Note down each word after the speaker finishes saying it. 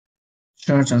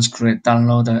Trojan's create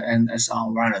downloader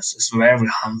MSR virus is very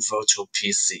harmful to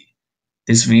PC.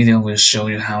 This video will show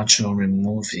you how to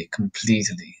remove it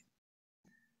completely.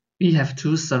 We have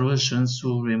two solutions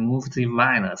to remove the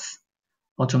virus: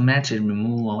 automatic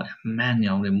removal and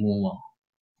manual removal.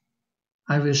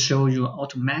 I will show you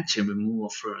automatic removal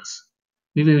first.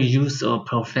 We will use a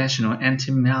professional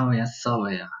anti-malware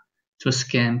software to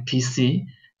scan PC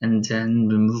and then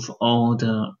remove all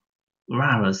the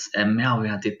virus and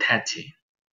malware detected.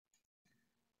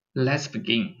 Let's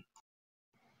begin.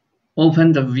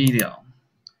 Open the video.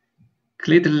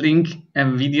 Click the link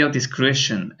and video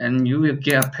description and you will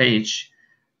get a page.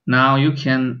 Now you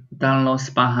can download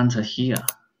Spy Hunter here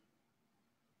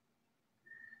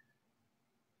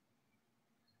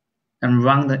and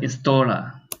run the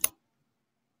installer.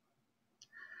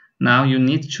 Now you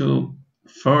need to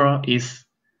follow its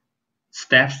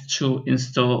steps to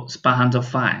install Spy Hunter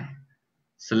file.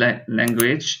 Select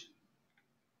language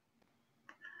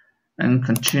and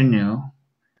continue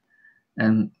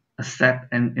and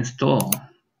accept and install.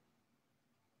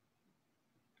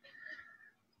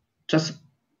 Just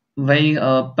wait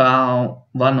about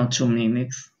 1 or 2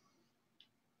 minutes.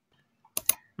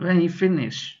 When you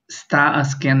finish, start a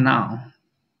scan now.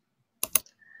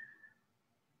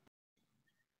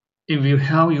 It will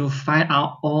help you find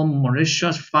out all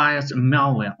malicious files and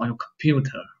malware on your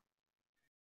computer.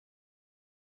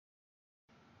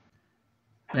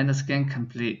 When the scan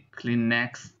complete, click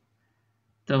Next.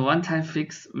 The one-time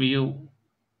fix will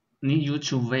need you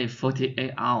to wait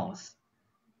 48 hours.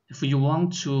 If you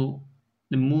want to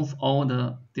remove all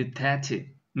the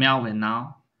detected malware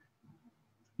now,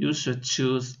 you should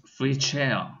choose Free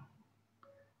Trial.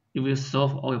 It will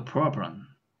solve all your problems.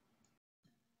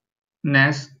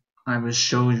 Next, I will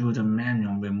show you the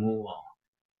manual removal.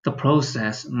 The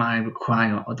process might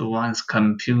require advanced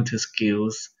computer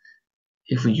skills.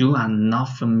 If you are not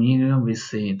familiar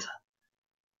with it,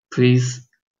 please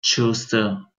choose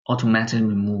the automatic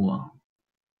removal.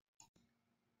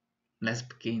 Let's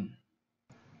begin.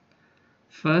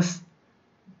 First,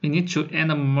 we need to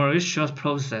end the malicious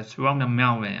process run the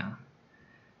malware.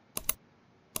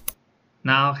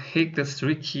 Now hit the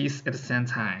 3 keys at the same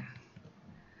time.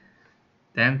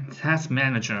 Then Task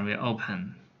Manager will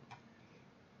open.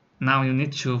 Now you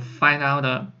need to find out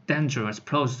the dangerous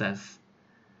process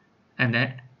and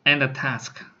then end the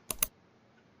task.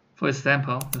 For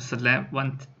example, you select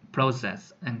one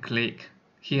process and click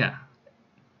here.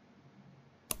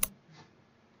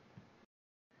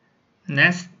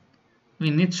 Next,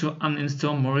 we need to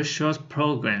uninstall malicious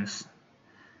programs.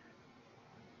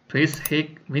 Please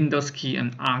hit Windows key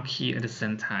and R key at the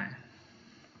same time.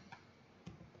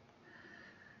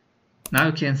 Now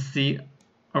you can see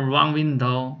a wrong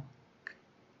window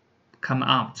come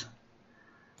out.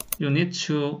 You need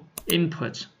to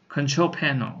input Control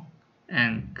Panel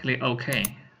and click OK.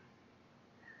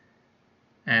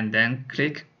 And then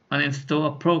click Uninstall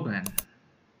a program.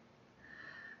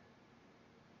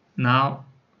 Now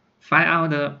find out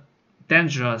the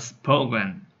dangerous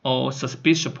program or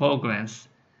suspicious programs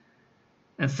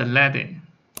and select it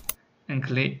and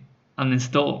click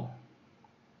Uninstall.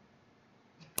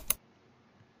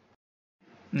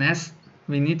 Next,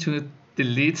 we need to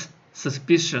delete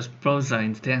suspicious browser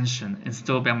extension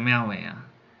installed by malware.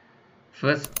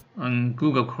 First, on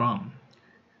Google Chrome,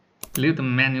 click the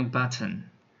menu button,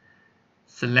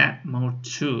 select More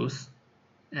Tools,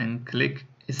 and click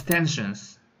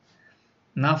Extensions.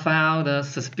 Now find out the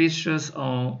suspicious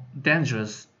or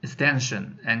dangerous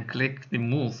extension and click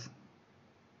Remove.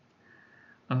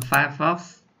 On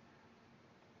Firefox,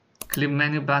 click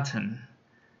Menu button.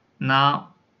 Now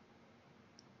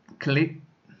click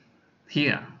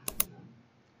here.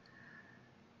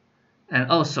 And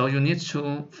also you need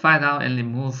to find out and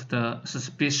remove the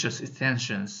suspicious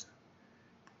extensions.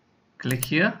 Click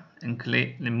here and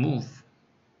click Remove.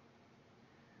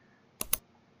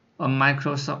 On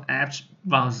Microsoft Edge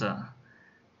browser,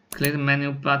 click the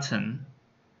menu button.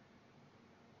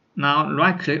 Now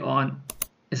right click on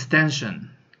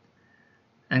Extension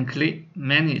and click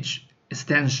Manage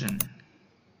Extension.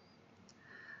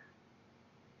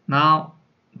 Now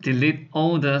delete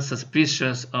all the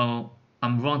suspicious or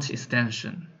unwanted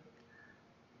extension.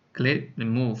 Click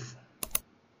Remove.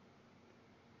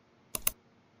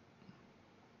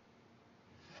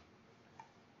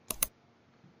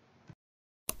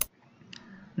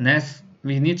 Next,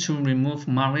 we need to remove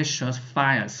malicious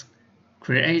files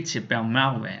created by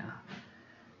malware.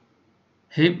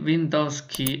 Hit Windows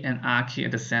key and R key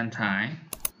at the same time.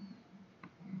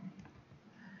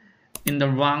 In the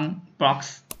Run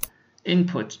box,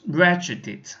 input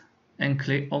regedit and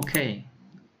click OK.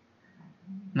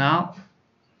 Now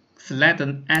select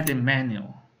the edit menu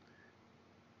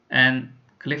and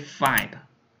click Find.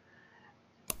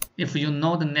 If you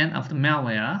know the name of the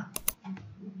malware,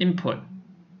 input.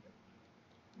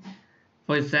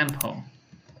 For example,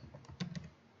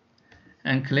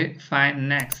 and click Find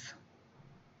Next.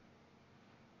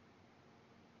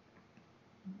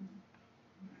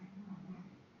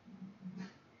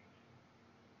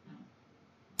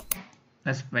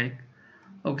 Let's wait.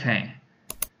 Okay,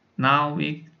 now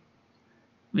we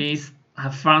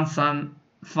have found some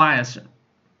files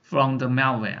from the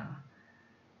malware.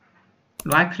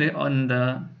 Right click on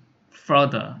the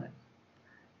folder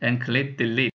and click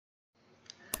Delete.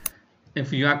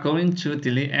 If you are going to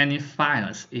delete any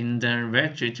files in the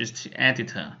registry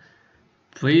editor,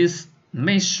 please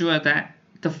make sure that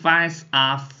the files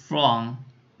are from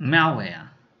malware.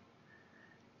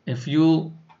 If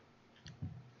you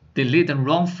delete the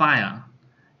wrong file,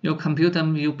 your computer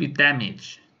will be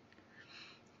damaged.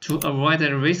 To avoid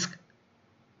the risk,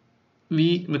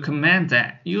 we recommend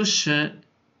that you should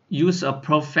use a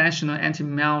professional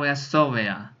anti-malware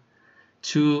software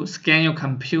to scan your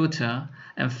computer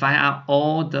and find out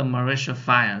all the malicious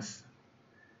files.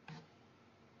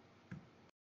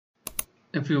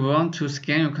 If you want to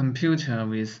scan your computer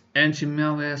with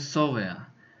anti-malware software,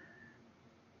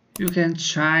 you can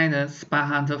try the Spy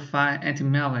Hunter 5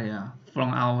 anti-malware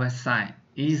from our website,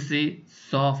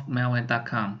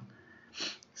 easysolvemalware.com.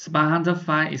 Spy Hunter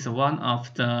 5 is one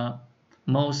of the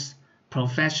most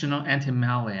professional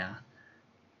anti-malware.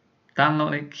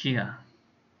 Download it here.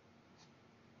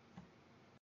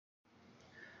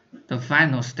 The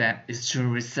final step is to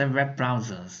reset web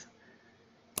browsers.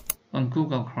 On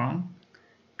Google Chrome,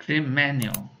 click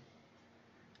Menu,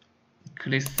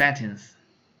 click Settings,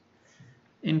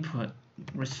 Input,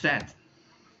 Reset.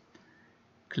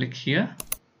 Click here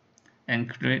and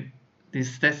click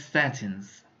Reset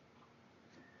Settings.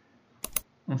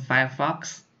 On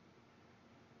Firefox,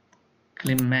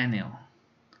 click Menu,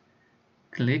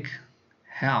 click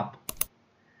Help,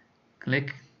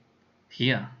 click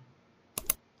here.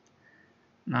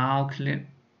 Now click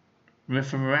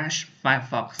Refresh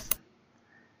Firefox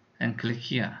and click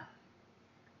here.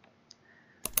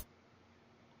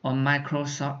 On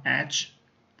Microsoft Edge,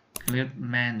 click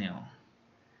Menu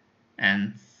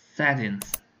and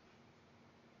Settings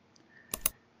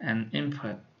and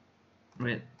Input,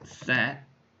 Reset.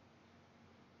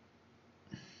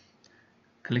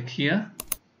 Click here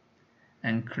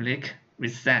and click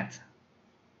Reset.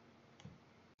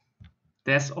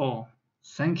 That's all.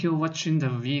 Thank you for watching the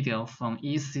video from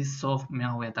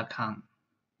easysolvemalware.com.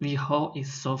 We hope it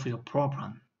solves your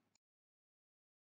problem.